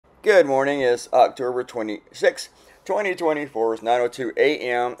Good morning. It's October 26, 2024. It's 9:02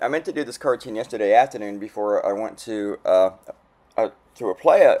 a.m. I meant to do this cartoon yesterday afternoon before I went to a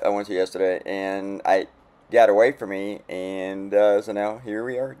play I went to yesterday, and I got away from me, and so now here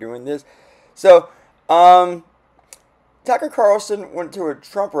we are doing this. So, Tucker Carlson went to a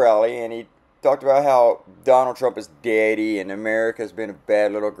Trump rally, and he talked about how Donald Trump is daddy, and America's been a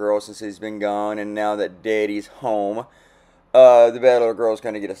bad little girl since he's been gone, and now that daddy's home, the bad little girl's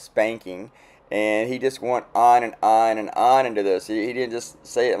going to get a spanking. And he just went on and on and on into this. He didn't just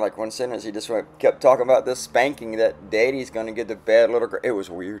say it in like one sentence. He just kept talking about this spanking that daddy's going to get the bad little girl. It was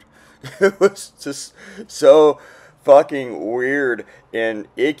weird. It was just so fucking weird and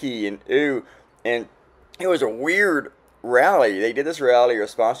icky and ooh. And it was a weird rally. They did this rally. It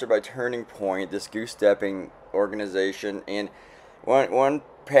was sponsored by Turning Point, this goose-stepping organization. And one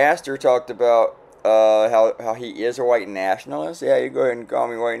pastor talked about how he is a white nationalist. Yeah, you go ahead and call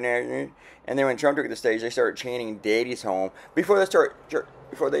me white nationalist. And then when Trump took the stage, they started chanting "Daddy's Home." Before they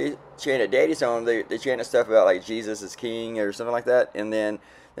chanted "Daddy's Home," they chanted stuff about like Jesus is King or something like that. And then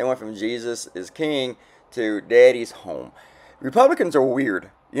they went from Jesus is King to Daddy's Home. Republicans are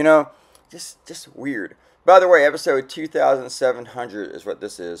weird, just weird. By the way, episode 2700 is what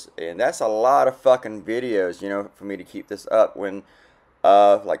this is, and that's a lot of fucking videos, for me to keep this up when.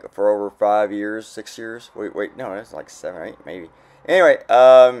 Like for over 5 years, 6 years. Wait, no, that's like 7 or 8, maybe. Anyway,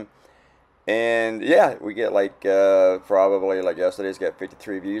 and yeah, we get like probably like yesterday's got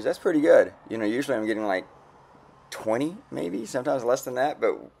 53 views. That's pretty good. Usually I'm getting like 20, maybe sometimes less than that.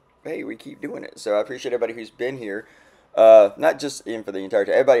 But hey, we keep doing it. So I appreciate everybody who's been here. Not just in for the entire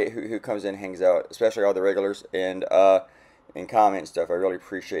time. Everybody who comes in, hangs out, especially all the regulars and comment and stuff. I really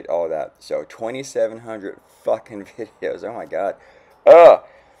appreciate all of that. So 2,700 fucking videos. Oh my god.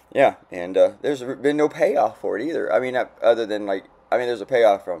 Yeah, and there's been no payoff for it either. I mean, other than there's a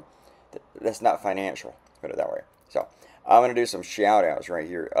payoff from, that's not financial, put it that way. So, I'm going to do some shout-outs right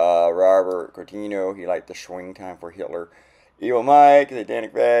here. Robert Cortino, he liked the swing time for Hitler. Evil Mike, the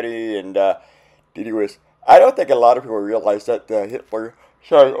Danik Fatty, and Didi Wiz. I don't think a lot of people realize that the Hitler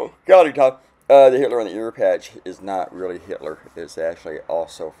on the ear patch is not really Hitler. It's actually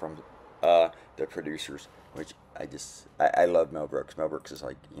also from the producers, which I love Mel Brooks. Mel Brooks is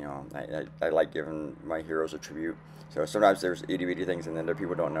like, I like giving my heroes a tribute. So sometimes there's itty-bitty things and then other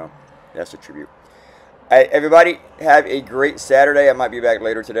people don't know. That's a tribute. Everybody, have a great Saturday. I might be back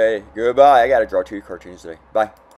later today. Goodbye. I got to draw 2 cartoons today. Bye.